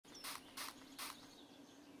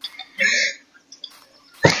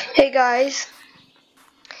Alright guys,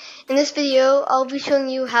 in this video I'll be showing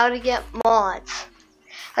you how to get mods,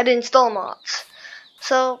 how to install mods.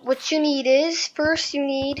 So what you need is, first you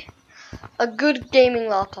need a good gaming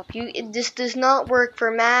laptop. This does not work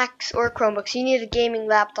for Macs or Chromebooks. You need a gaming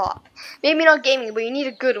laptop. Maybe not gaming, but you need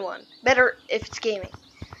a good one. Better if it's gaming.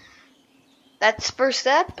 That's the first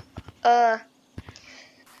step.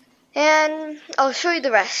 And I'll show you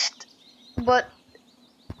the rest, but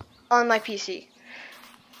on my PC.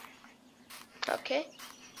 Okay.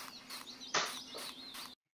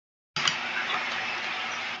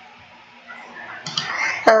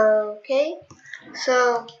 Okay,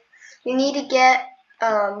 so you need to get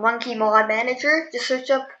Monkey Mod Manager. Just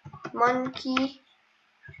search up Monkey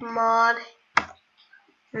Mod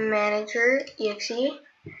Manager exe.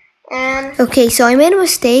 And okay, so I made a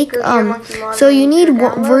mistake. So you need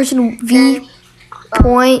version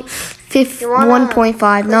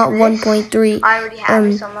v.1.5, not 1.3. I already have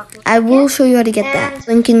it, so I'm not gonna I will show you how to get that.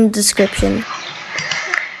 Link in the description.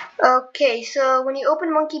 Okay, so when you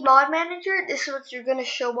open Monkey Mod Manager, this is what you're gonna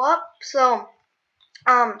show up. So,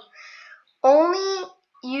 only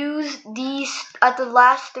use these at the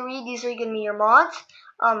last three. These are gonna be your mods.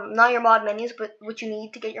 Not your mod menus, but what you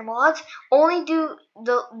need to get your mods. Only do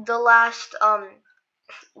the last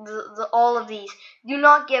all of these. Do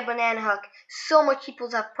not get Banana Hook. So much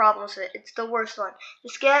people have problems with it. It's the worst one.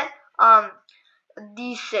 Just get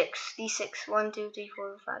D6, 1, 2, 3,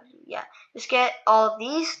 4, 5. Yeah, just get all of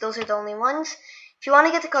these. Those are the only ones. If you want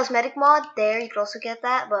to get the cosmetic mod, you can also get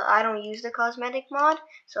that, but I don't use the cosmetic mod,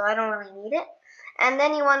 so I don't really need it. And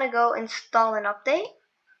then you want to go install an update.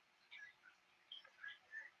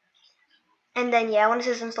 And then, when it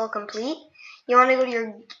says install complete, you want to go to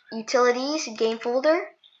your utilities, game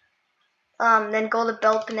folder, then go to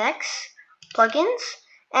Bell Connects, plugins.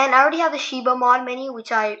 And I already have the Shiba mod menu,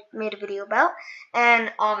 which I made a video about.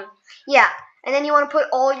 And and then you want to put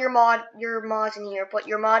all your mods in here. Put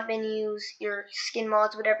your mod menus, your skin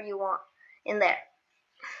mods, whatever you want in there.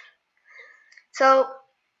 So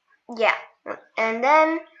and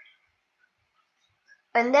then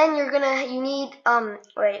you need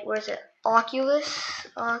wait, where's it? Oculus.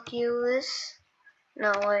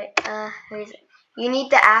 No, wait. Where is it? You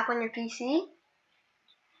need the app on your PC.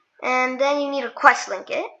 And then you need to quest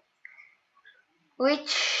link it,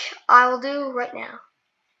 which I will do right now.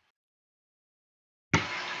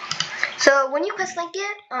 So when you quest link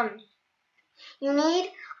it, you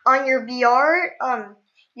need on your VR,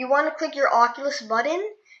 you want to click your Oculus button.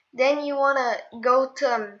 Then you want to go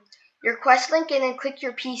to your quest link and then click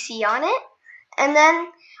your PC on it. And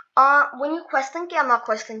then when you quest link it, I'm not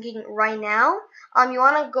quest linking right now. You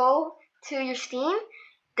want to go to your Steam.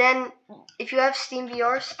 Then if you have Steam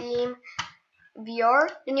VR,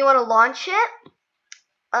 then you want to launch it.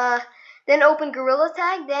 Then open Gorrila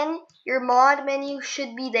Tag. Then your mod menu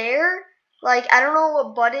should be there. Like, I don't know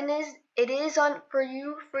what button it is on for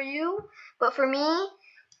you, but for me,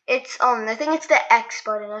 it's I think it's the X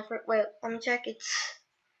button. Wait, let me check. It's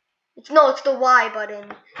the Y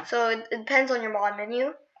button. So it depends on your mod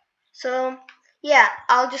menu. So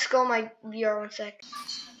I'll just go my VR 1 sec.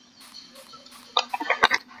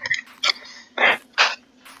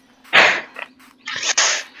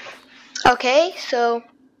 Okay, so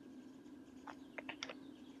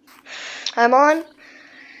I'm on.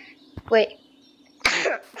 Wait.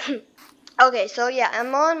 Okay, so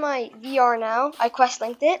I'm on my VR now. I quest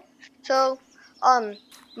linked it. So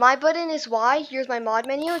my button is Y. Here's my mod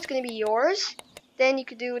menu. It's gonna be yours. Then you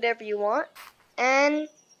could do whatever you want. And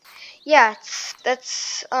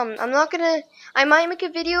that's I might make a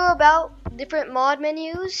video about different mod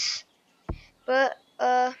menus, but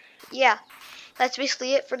that's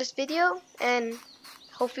basically it for this video, and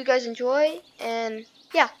hope you guys enjoy, and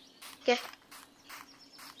okay.